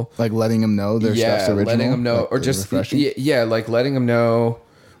people, like letting them know their stuff's original, letting them know, like, or just like letting them know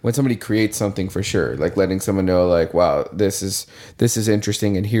when somebody creates something, for sure. Like letting someone know, like, wow, this is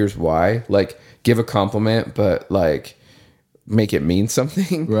interesting, and here's why. Like, give a compliment, but like make it mean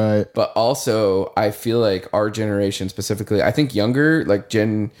something, right? But also, I feel like our generation specifically, I think younger, like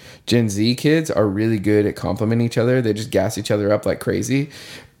Gen Z kids, are really good at complimenting each other. They just gas each other up like crazy.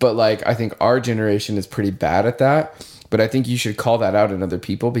 But like, I think our generation is pretty bad at that. But I think you should call that out in other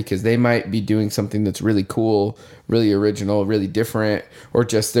people, because they might be doing something that's really cool, really original, really different, or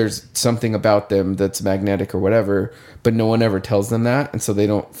just there's something about them that's magnetic or whatever, but no one ever tells them that, and so they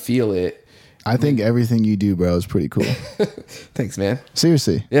don't feel it. I think everything you do, bro, is pretty cool. Thanks, man.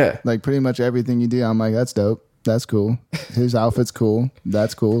 Seriously. Yeah. Like, pretty much everything you do, I'm like, that's dope. That's cool. His outfit's cool.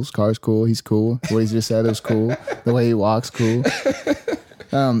 That's cool. His car's cool. He's cool. What he just said is cool. The way he walks, cool.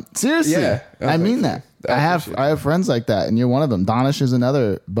 Seriously. Yeah. I mean that. I have friends like that, and you're one of them. Donish is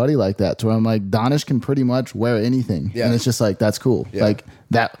another buddy like that, to where I'm like, Donish can pretty much wear anything. Yeah. And it's just like, that's cool. Yeah. Like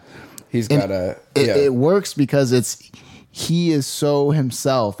that. He's got it works because he is so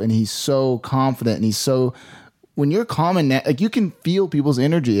himself, and he's so confident, and he's so, when you're calm and like, you can feel people's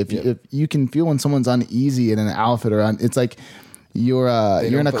energy. If you can feel when someone's uneasy in an outfit, or it's like you're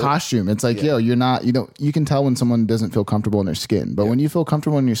in a costume. It's like, you're not, you can tell when someone doesn't feel comfortable in their skin, but when you feel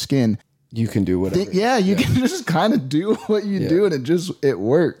comfortable in your skin, you can do whatever. You can just kind of do what you do, and it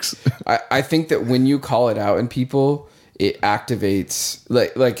works. I think that when you call it out in people, it activates,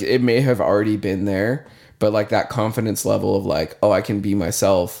 like it may have already been there, but like that confidence level of like, oh, I can be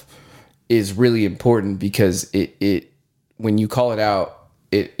myself is really important, because it when you call it out,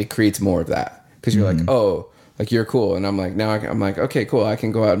 it creates more of that, because you're like, oh, like, you're cool, and I'm like, now I'm like, okay, cool, I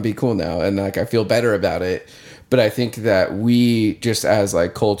can go out and be cool now, and like I feel better about it. But I think that we just as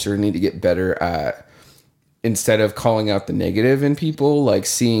like culture need to get better at, instead of calling out the negative in people, like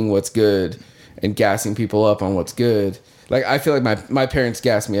seeing what's good and gassing people up on what's good. Like, I feel like my parents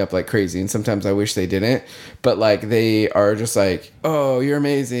gas me up like crazy, and sometimes I wish they didn't, but like they are just like, oh, you're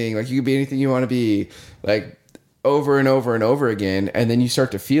amazing, like you can be anything you want to be, like over and over and over again, and then you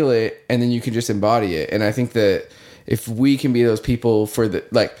start to feel it, and then you can just embody it. And I think that if we can be those people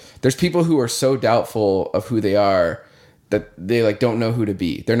there's people who are so doubtful of who they are that they like don't know who to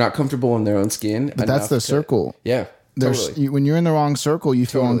be. They're not comfortable in their own skin. But that's the circle. Yeah. Totally. When you're in the wrong circle, you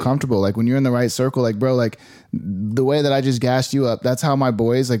feel uncomfortable. Like when you're in the right circle, like, bro, like the way that I just gassed you up, that's how my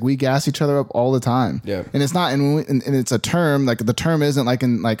boys, like, we gas each other up all the time. Yeah. And it's not, and it's a term, like the term isn't like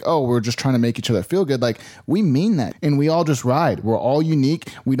in like, oh, we're just trying to make each other feel good. Like, we mean that. And we all just ride. We're all unique.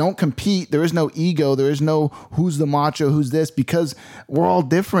 We don't compete. There is no ego. There is no who's the macho, who's this, because we're all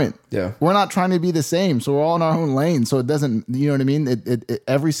different. Yeah. We're not trying to be the same. So we're all in our own lane. So it doesn't, you know what I mean?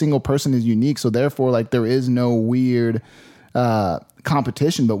 Every single person is unique. So therefore, like, there is no weird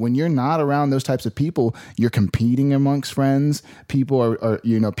competition. But when you're not around those types of people, you're competing amongst friends. People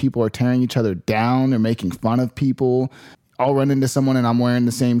are tearing each other down. They're making fun of people. I'll run into someone and I'm wearing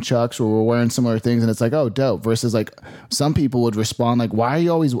the same Chucks, or we're wearing similar things, and it's like, oh, dope. Versus like some people would respond like, why do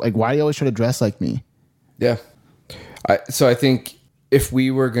you always try to dress like me? Yeah. So I think if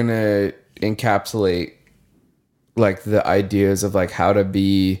we were gonna encapsulate like the ideas of like how to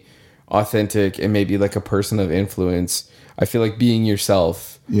be authentic and maybe like a person of influence, I feel like being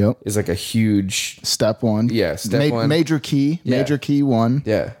yourself is like a huge step one. Yeah. Step one. Major key. Yeah. Major key one.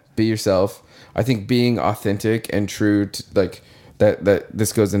 Yeah. Be yourself. I think being authentic and true to like that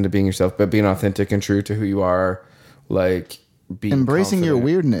this goes into being yourself, but being authentic and true to who you are, like being embracing confident, your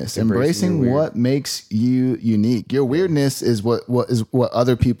weirdness, embracing what makes you unique. Your weirdness is what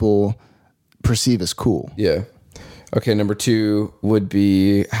other people perceive as cool. Yeah. Okay. Number 2 would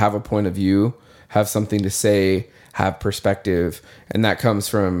be have a point of view, have something to say, have perspective. And that comes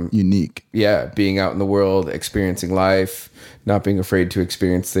from unique. Yeah. Being out in the world, experiencing life, not being afraid to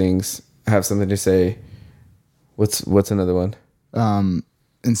experience things, have something to say. What's another one? and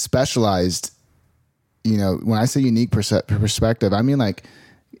specialized, you know, when I say unique perspective, I mean like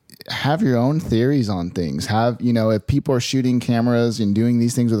have your own theories on things. Have, you know, if people are shooting cameras and doing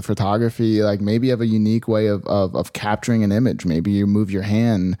these things with photography, like maybe you have a unique way of capturing an image. Maybe you move your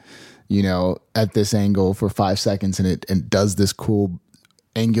hand, you know, at this angle for 5 seconds and it does this cool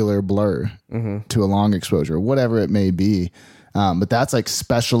angular blur to a long exposure, whatever it may be. But that's like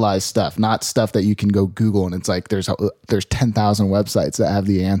specialized stuff, not stuff that you can go Google and it's like there's 10,000 websites that have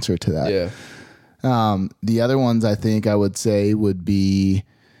the answer to that. Yeah. The other ones I think I would say would be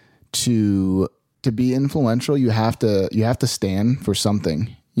to be influential, you have to stand for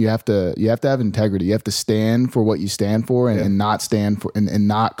something. You have to have integrity. You have to stand for what you stand for and not stand for and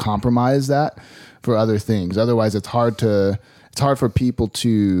not compromise that for other things. Otherwise it's hard for people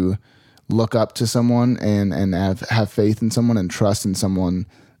to look up to someone and have faith in someone and trust in someone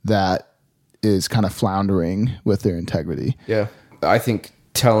that is kind of floundering with their integrity. Yeah. I think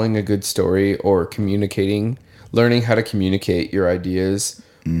telling a good story or learning how to communicate your ideas,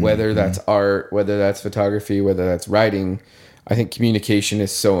 whether that's art, whether that's photography, whether that's writing, I think communication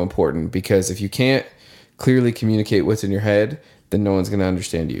is so important because if you can't clearly communicate what's in your head, then no one's going to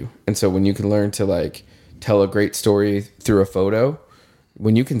understand you. And so when you can learn to like tell a great story through a photo,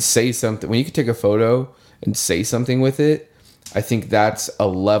 when you can say something, when you can take a photo and say something with it, I think that's a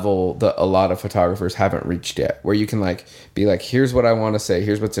level that a lot of photographers haven't reached yet, where you can like be like, here's what I want to say.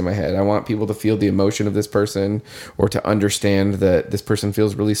 Here's what's in my head. I want people to feel the emotion of this person or to understand that this person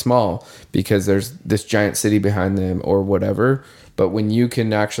feels really small because there's this giant city behind them or whatever. But when you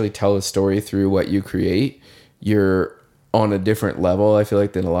can actually tell a story through what you create, you're on a different level, I feel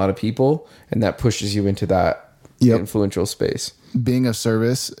like, than a lot of people. And that pushes you into that influential space. Being of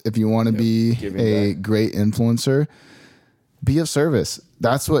service, if you want to be a great influencer, be of service.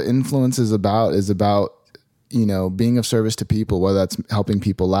 That's what influence is about, you know, being of service to people, whether that's helping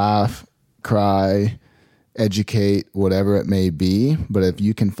people laugh, cry, educate, whatever it may be. But if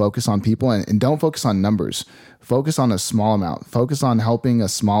you can focus on people and don't focus on numbers, focus on a small amount, focus on helping a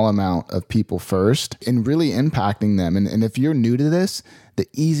small amount of people first and really impacting them. And if you're new to this, the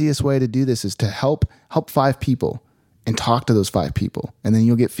easiest way to do this is to help 5 people. And talk to those 5 people. And then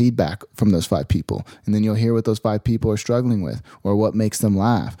you'll get feedback from those 5 people. And then you'll hear what those 5 people are struggling with or what makes them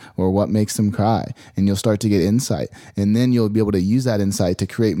laugh or what makes them cry. And you'll start to get insight. And then you'll be able to use that insight to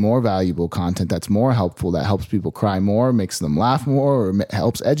create more valuable content that's more helpful, that helps people cry more, makes them laugh more, or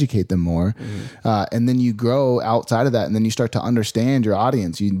helps educate them more. And then you grow outside of that. And then you start to understand your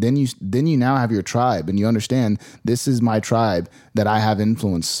audience. Then you now have your tribe and you understand this is my tribe that I have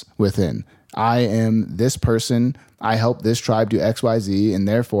influence within. I am this person. I help this tribe do X, Y, Z, and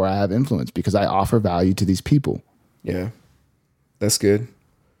therefore I have influence because I offer value to these people. Yeah, that's good.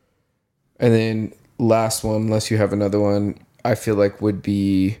 And then last one, unless you have another one, I feel like would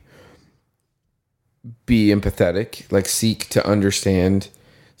be empathetic, like seek to understand,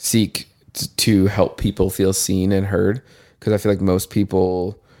 seek to help people feel seen and heard. Because I feel like most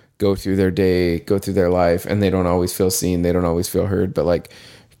people go through their day, go through their life, and they don't always feel seen. They don't always feel heard. But like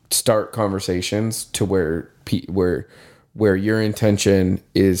start conversations to where your intention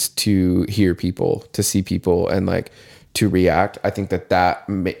is to hear people, to see people, and like to react. I think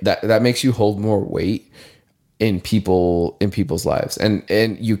that makes you hold more weight in people's lives,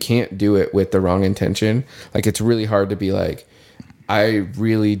 and you can't do it with the wrong intention. Like it's really hard to be like, I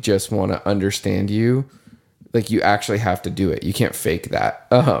really just want to understand you. Like you actually have to do it. You can't fake that.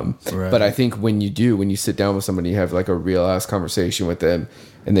 Right. But I think when you sit down with somebody, you have like a real ass conversation with them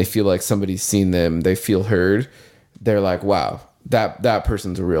and they feel like somebody's seen them, they feel heard. They're like, wow, that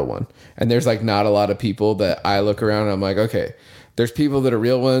person's a real one. And there's like not a lot of people that I look around and I'm like, okay, there's people that are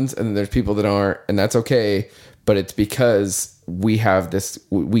real ones and then there's people that aren't, and that's okay. But it's because we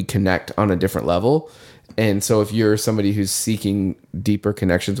connect on a different level. And so if you're somebody who's seeking deeper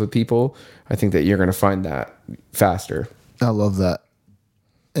connections with people, I think that you're going to find that faster. I love that.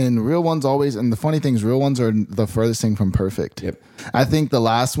 And real ones always, and the funny thing is real ones are the furthest thing from perfect. Yep. I think the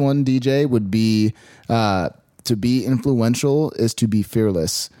last one, DJ, would be to be influential is to be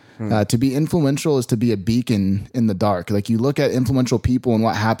fearless. To be influential is to be a beacon in the dark. Like you look at influential people and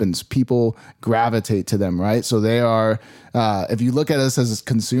what happens, people gravitate to them, right? So they are, if you look at us as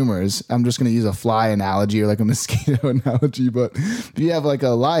consumers, I'm just going to use a fly analogy or like a mosquito analogy, but if you have like a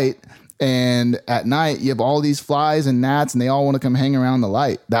light and at night you have all these flies and gnats and they all want to come hang around the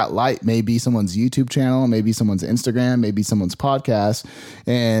light. That light may be someone's YouTube channel, maybe someone's Instagram, maybe someone's podcast,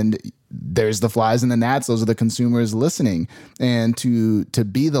 and there's the flies and the gnats. Those are the consumers listening. And to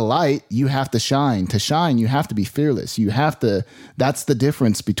be the light, you have to shine. To shine, you have to be fearless. That's the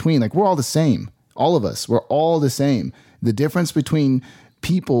difference between, like, we're all the same. All of us, we're all the same. The difference between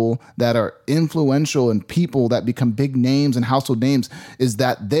people that are influential and people that become big names and household names is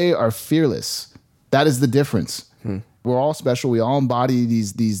that they are fearless. That is the difference. We're all special. We all embody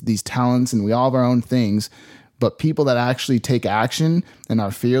these talents, and we all have our own things. But people that actually take action and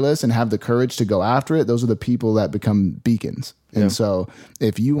are fearless and have the courage to go after it, those are the people that become beacons. Yeah. And so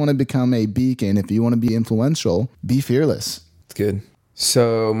if you want to become a beacon, if you want to be influential, be fearless. It's good.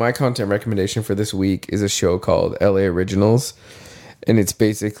 So my content recommendation for this week is a show called LA Originals. And it's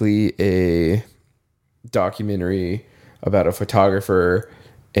basically a documentary about a photographer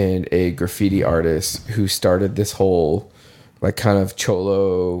and a graffiti artist who started this whole like kind of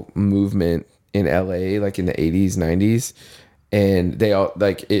cholo movement in LA, like in the 80s, 90s. And they all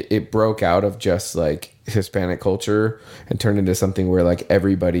like it broke out of just like Hispanic culture and turned into something where like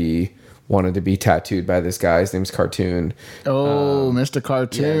everybody wanted to be tattooed by this guy. His name's Cartoon. Oh, Mr.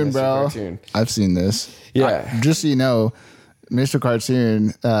 Cartoon, Mr. bro. Cartoon. I've seen this. Yeah. Just so you know, Mr.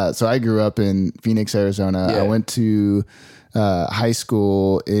 Cartoon. So I grew up in Phoenix, Arizona. Yeah. I went to high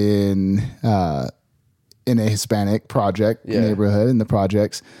school in a Hispanic project neighborhood in the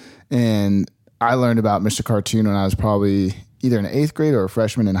projects, and I learned about Mr. Cartoon when I was probably either in 8th grade or a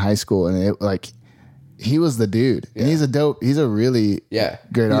freshman in high school, and he was the dude. Yeah. And he's a really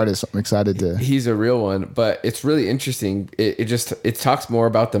great artist. I'm excited to. He's a real one, but it's really interesting. It talks more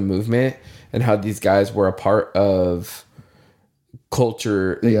about the movement and how these guys were a part of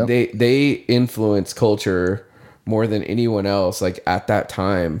culture. They influence culture more than anyone else, like at that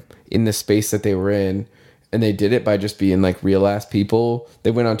time in the space that they were in. And they did it by just being like real ass people.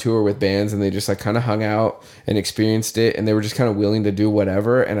 They went on tour with bands and they just like kind of hung out and experienced it. And they were just kind of willing to do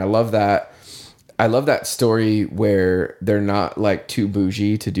whatever. And I love that. I love that story where they're not like too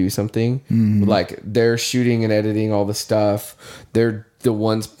bougie to do something. Mm-hmm. Like they're shooting and editing all the stuff. They're the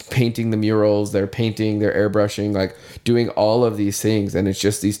ones painting the murals. They're painting, they're airbrushing, like doing all of these things. And it's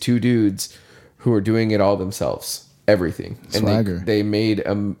just these two dudes who are doing it all themselves, everything. Swagger. And they made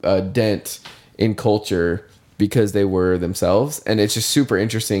a dent in culture because they were themselves. And it's just super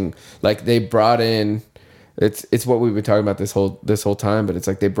interesting. Like they brought in, it's what we've been talking about this whole time, but it's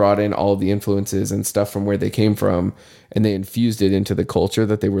like they brought in all the influences and stuff from where they came from, and they infused it into the culture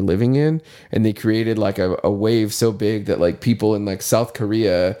that they were living in. And they created like a wave so big that like people in like South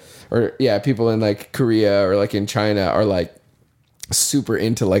Korea people in like Korea or like in China are like super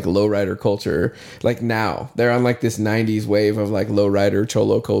into like lowrider culture. Like now they're on like this 90s wave of like lowrider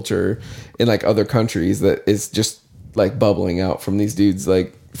cholo culture in like other countries that is just like bubbling out from these dudes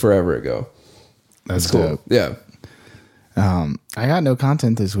like forever ago. That's cool. Dope. Yeah. I got no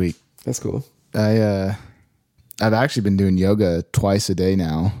content this week. That's cool. I've actually been doing yoga twice a day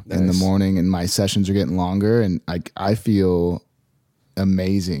now. Nice. In the morning, and my sessions are getting longer, and I feel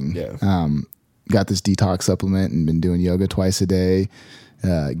amazing. Yeah. Got this detox supplement and been doing yoga twice a day,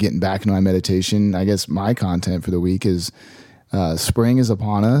 getting back into my meditation. I guess my content for the week is spring is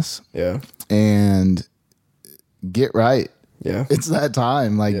upon us. Yeah. And get right. Yeah. It's that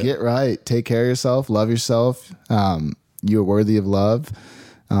time. Like, get right. Take care of yourself. Love yourself. You're worthy of love.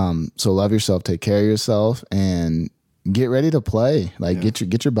 So love yourself. Take care of yourself and get ready to play. Like, get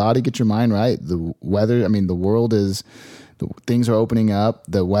your body, get your mind right. The weather, I mean, the world is, things are opening up.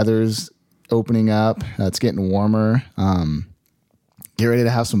 The weather's opening up. It's getting warmer. Get ready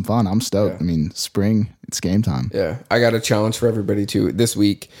to have some fun. I'm stoked. I mean, spring, it's game time. Yeah. I got a challenge for everybody too. This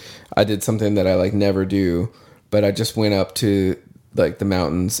week, I did something that I like never do, but I just went up to like the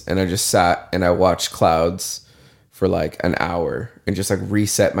mountains and I just sat and I watched clouds for like an hour and just like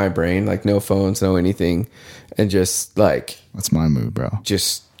reset my brain, like no phones, no anything. And just like, that's my move, bro.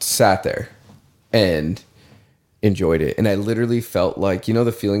 Just sat there and enjoyed it. And I literally felt like, you know,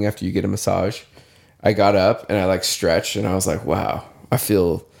 the feeling after you get a massage. I got up and I like stretched and I was like, wow, I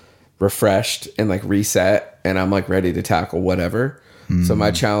feel refreshed and like reset and I'm like ready to tackle whatever. So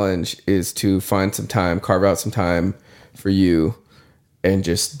my challenge is to find some time, carve out some time for you and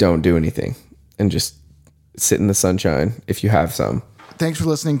just don't do anything and just sit in the sunshine if you have some. Thanks for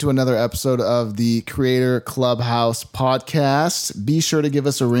listening to another episode of the Creator Clubhouse podcast. Be sure to give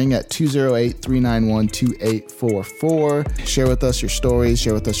us a ring at 208-391-2844. Share with us your stories.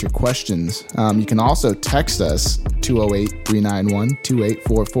 Share with us your questions. You can also text us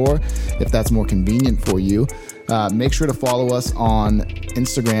 208-391-2844 if that's more convenient for you. Make sure to follow us on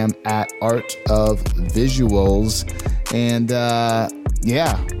Instagram at Art of Visuals. And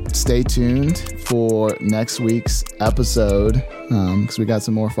stay tuned for next week's episode because we got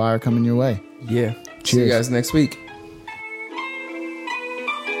some more fire coming your way. Yeah. Cheers. See you guys next week.